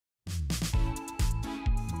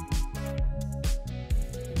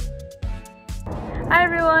Hi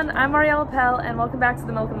everyone, I'm Ariella Pell and welcome back to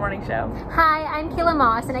the Milken Morning Show. Hi, I'm Kayla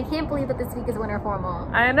Moss and I can't believe that this week is winter formal.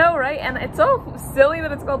 I know, right? And it's so silly that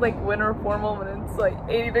it's called like winter formal when it's like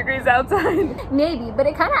 80 degrees outside. Maybe, but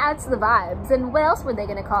it kind of adds to the vibes. And what else were they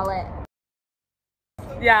gonna call it?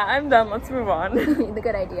 Yeah, I'm done. Let's move on. The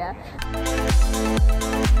good idea.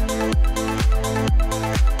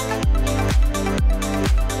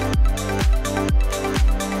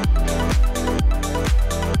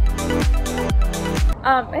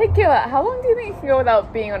 Hey Kayla, how long do you think you can go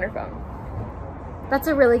without being on your phone? That's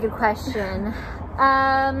a really good question.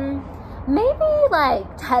 Maybe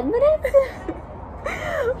like 10 minutes?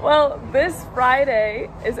 Well, this Friday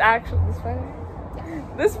is actually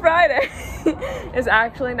is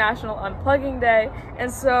actually National Unplugging Day,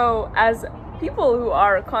 and so as people who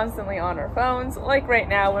are constantly on our phones, like right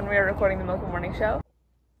now when we are recording the Milken Morning Show.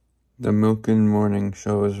 The Milken Morning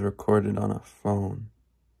Show is recorded on a phone.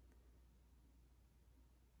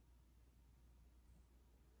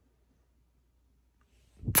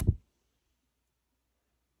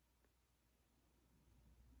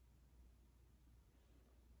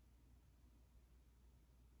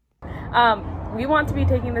 We want to be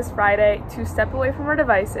taking this Friday to step away from our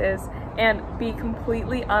devices and be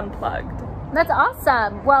completely unplugged. That's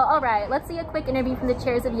awesome. Well, all right, let's see a quick interview from the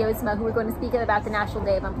chairs of YOSMA who are going to speak about the National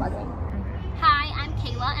Day of Unplugging. Hi, I'm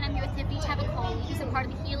Kayla, and I'm here with Tiffany Tabacoli, who's a part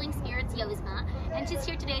of the Healing Spirits YOSMA, and she's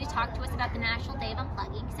here today to talk to us about the National Day of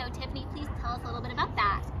Unplugging. So Tiffany, please tell us a little bit about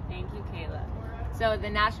that. Thank you, Kayla. So the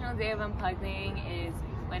National Day of Unplugging is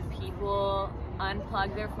when people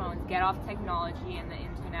unplug their phones, get off technology and the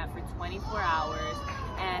internet for 24 hours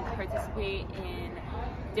and participate in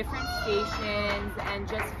different stations and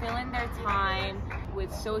just fill in their time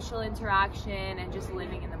with social interaction and just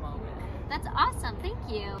living in the moment. That's awesome, thank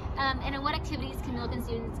you. And in what activities can Milken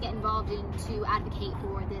students get involved in to advocate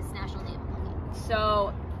for this National Day of Unplugging?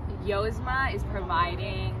 So YOSMA is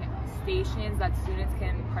providing stations that students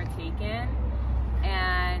can partake in,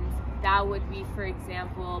 and that would be, for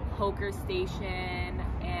example, poker station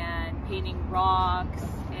and painting rocks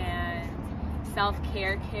and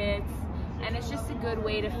self-care kits. And it's just a good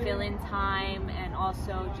way to fill in time and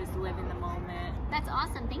also just live in the moment. That's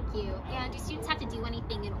awesome, thank you. And do students have to do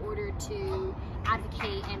anything in order to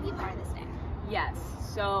advocate and be a part of this day? Yes,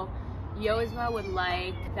 so YOSMA would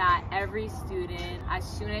like that every student, as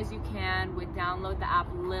soon as you can, would download the app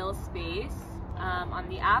Lil Space on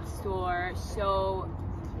the App Store so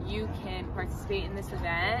you can participate in this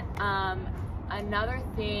event. Another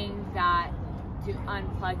thing that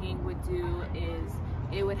unplugging would do is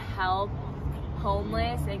it would help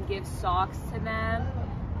homeless and give socks to them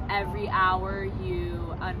every hour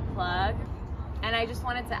you unplug. And I just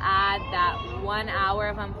wanted to add that 1 hour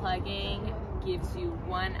of unplugging gives you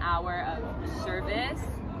 1 hour of service.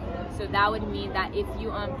 So that would mean that if you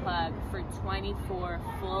unplug for 24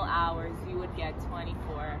 full hours, you would get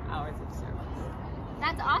 24 hours of service.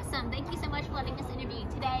 That's awesome. Thank you so much for letting us interview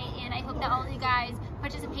today, and I hope that all of you guys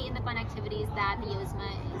participate in the fun activities that the YOSMA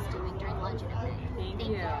is doing during lunch and everything.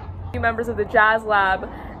 Thank you. Members of the Jazz Lab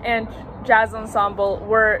and Jazz Ensemble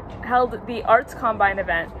held the Arts Combine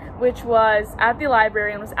event, which was at the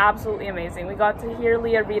library and was absolutely amazing. We got to hear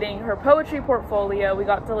Leah reading her poetry portfolio, we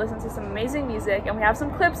got to listen to some amazing music, and we have some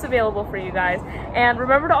clips available for you guys. And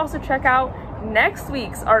remember to also check out next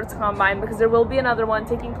week's Arts Combine because there will be another one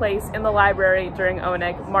taking place in the library during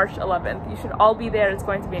ONEG, March 11th. You should all be there, it's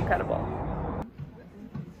going to be incredible.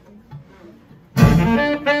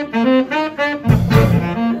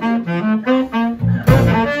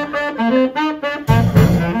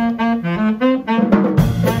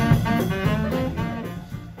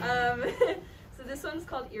 So this one's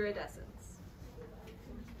called Iridescence.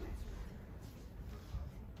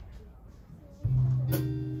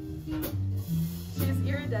 She's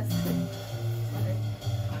iridescent.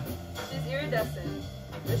 She's iridescent,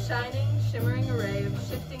 a shining, shimmering array of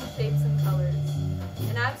shifting shapes and colors,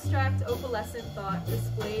 an abstract opalescent thought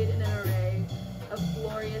displayed in an array of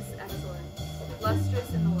glorious excellence,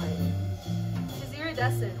 lustrous in the light. She's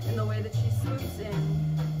iridescent in the way that she swoops in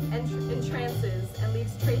and entrances and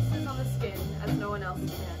leaves traces on the skin as no one else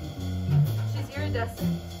can. She's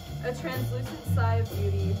iridescent, a translucent sigh of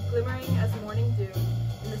beauty, glimmering as morning dew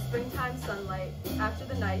in the springtime sunlight after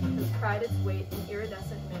the night has cried its weight in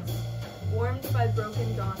iridescent mist, warmed by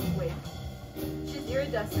broken dawn's wake. She's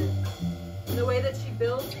iridescent in the way that she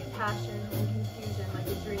builds in passion and confusion like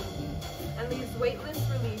a dream, and leaves weightless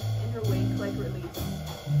relief in her wake like release.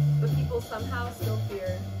 But people somehow still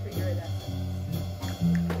fear her iridescence.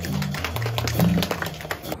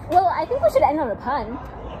 Well, I think we should end on a pun.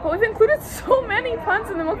 But we've included so many puns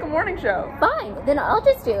in the Milken Morning Show. Fine, then I'll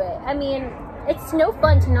just do it. I mean, It's no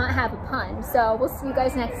fun to not have a pun, so we'll see you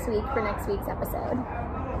guys next week for next week's episode.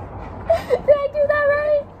 Did I do that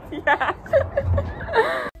right? Yeah.